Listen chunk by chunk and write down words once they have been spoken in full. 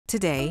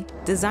Today,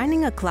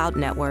 designing a cloud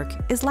network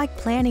is like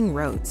planning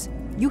roads.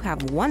 You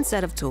have one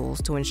set of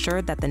tools to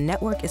ensure that the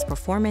network is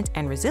performant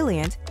and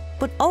resilient,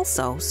 but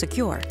also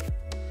secure.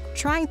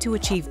 Trying to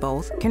achieve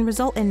both can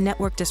result in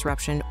network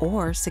disruption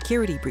or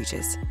security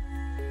breaches.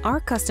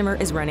 Our customer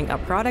is running a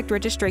product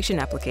registration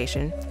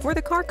application for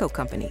the Carco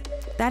company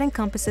that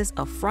encompasses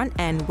a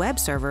front-end web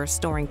server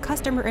storing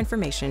customer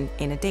information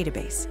in a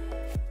database.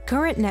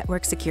 Current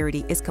network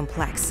security is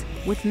complex,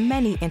 with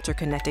many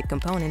interconnected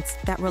components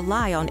that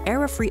rely on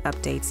error-free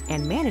updates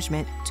and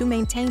management to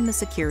maintain the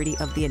security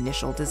of the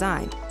initial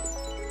design.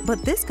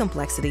 But this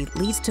complexity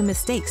leads to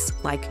mistakes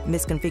like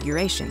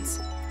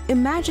misconfigurations.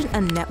 Imagine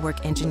a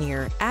network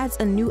engineer adds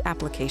a new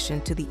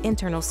application to the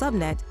internal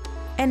subnet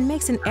and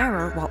makes an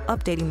error while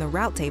updating the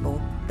route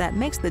table that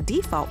makes the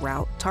default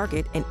route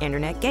target an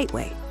internet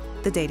gateway.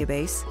 The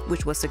database,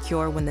 which was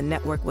secure when the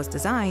network was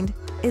designed,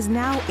 is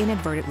now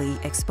inadvertently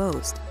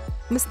exposed.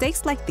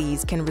 Mistakes like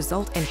these can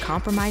result in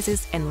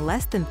compromises in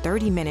less than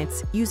 30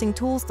 minutes using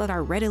tools that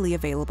are readily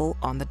available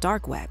on the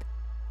dark web.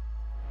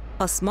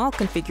 A small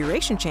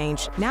configuration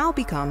change now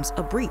becomes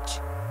a breach.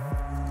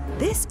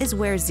 This is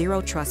where Zero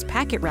Trust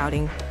Packet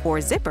Routing, or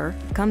ZIPR,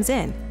 comes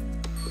in.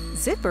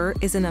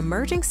 ZIPR is an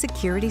emerging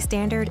security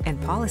standard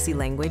and policy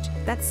language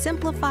that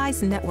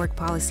simplifies network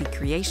policy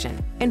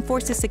creation,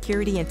 enforces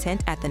security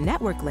intent at the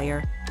network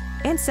layer,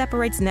 and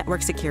separates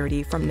network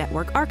security from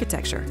network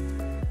architecture.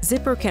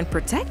 ZIPR can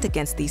protect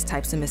against these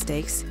types of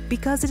mistakes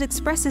because it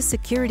expresses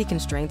security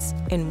constraints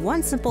in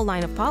one simple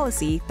line of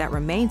policy that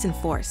remains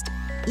enforced,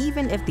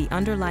 even if the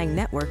underlying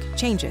network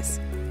changes.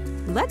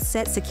 Let's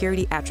set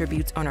security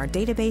attributes on our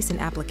database and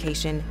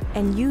application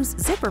and use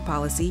ZIPR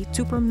policy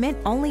to permit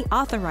only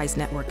authorized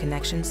network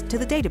connections to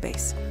the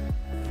database.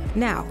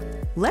 Now,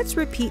 let's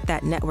repeat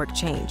that network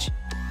change.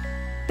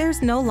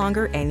 There's no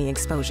longer any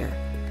exposure.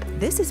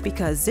 This is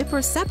because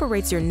ZIPR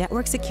separates your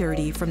network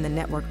security from the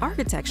network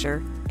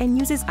architecture and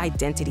uses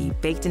identity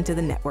baked into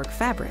the network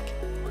fabric.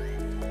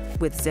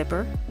 With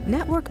ZIPR,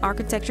 network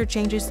architecture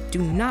changes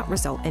do not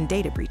result in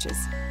data breaches.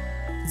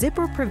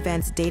 ZIPR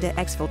prevents data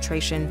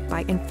exfiltration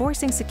by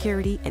enforcing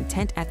security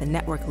intent at the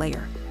network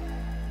layer,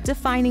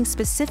 defining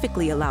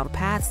specifically allowed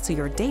paths to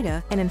your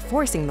data and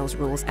enforcing those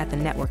rules at the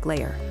network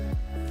layer.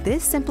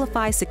 This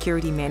simplifies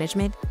security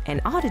management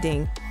and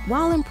auditing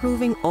while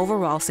improving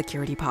overall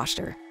security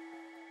posture.